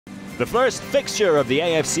The first fixture of the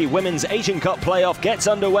AFC Women's Asian Cup playoff gets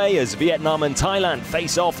underway as Vietnam and Thailand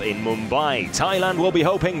face off in Mumbai. Thailand will be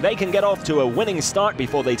hoping they can get off to a winning start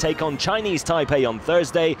before they take on Chinese Taipei on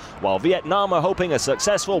Thursday, while Vietnam are hoping a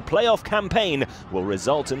successful playoff campaign will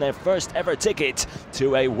result in their first ever ticket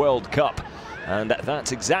to a World Cup. And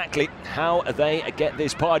that's exactly how they get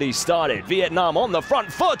this party started. Vietnam on the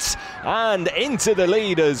front foot and into the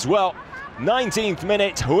lead as well. 19th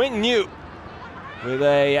minute, Huỳnh Như with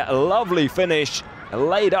a lovely finish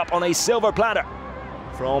laid up on a silver platter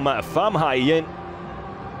from Pham Hai Yin.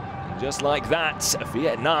 Just like that,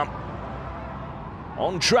 Vietnam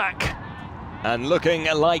on track and looking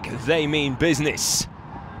like they mean business.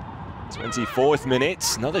 24th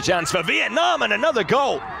minute, another chance for Vietnam and another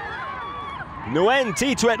goal. Nguyen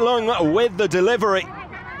Thi Tuet Lung with the delivery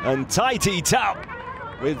and Tai Thi Tao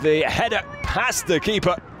with the header past the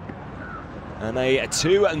keeper. And a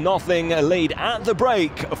 2-0 lead at the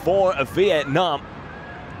break for Vietnam.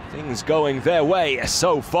 Things going their way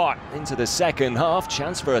so far into the second half.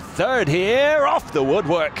 Chance for a third here, off the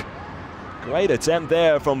woodwork. Great attempt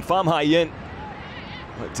there from Pham Hai Yin,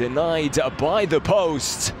 but denied by the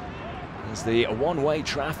post as the one-way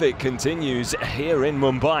traffic continues here in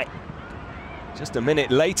Mumbai. Just a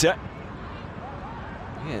minute later,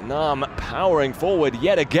 Vietnam powering forward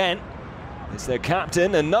yet again. It's their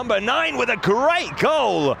captain and number 9 with a great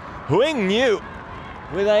goal. Huỳnh Như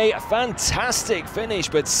with a fantastic finish,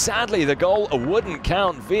 but sadly the goal wouldn't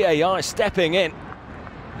count. VAR stepping in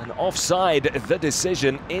and offside the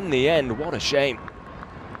decision in the end. What a shame.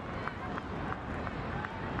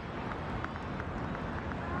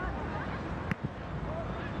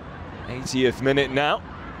 '80th minute now.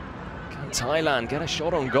 Can Thailand get a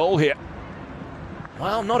shot on goal here?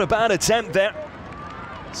 Wow, not a bad attempt there.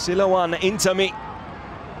 Siloan Intami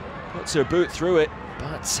puts her boot through it,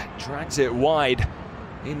 but drags it wide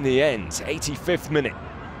in the end. 85th minute.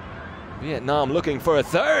 Vietnam looking for a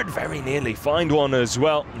third, very nearly find one as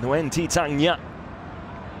well. Nguyen Thi Tang Nhạ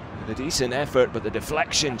with a decent effort, but the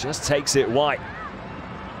deflection just takes it wide.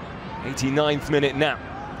 89th minute now,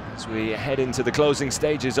 as we head into the closing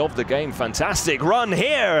stages of the game. Fantastic run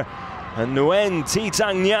here, and Nguyen Thi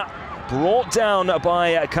Tang Nhạ brought down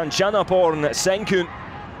by Kanchanapon Sengkun.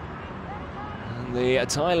 The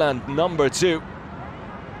Thailand number 2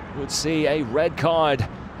 would see a red card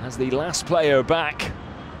as the last player back.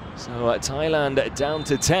 So Thailand down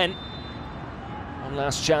to 10. One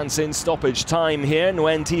last chance in stoppage time here.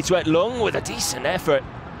 Nguyen Thi Tuet Lung with a decent effort,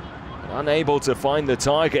 unable to find the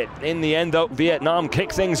target. In the end though, Vietnam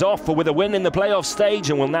kick things off with a win in the playoff stage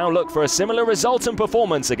and will now look for a similar result and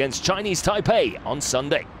performance against Chinese Taipei on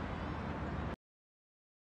Sunday.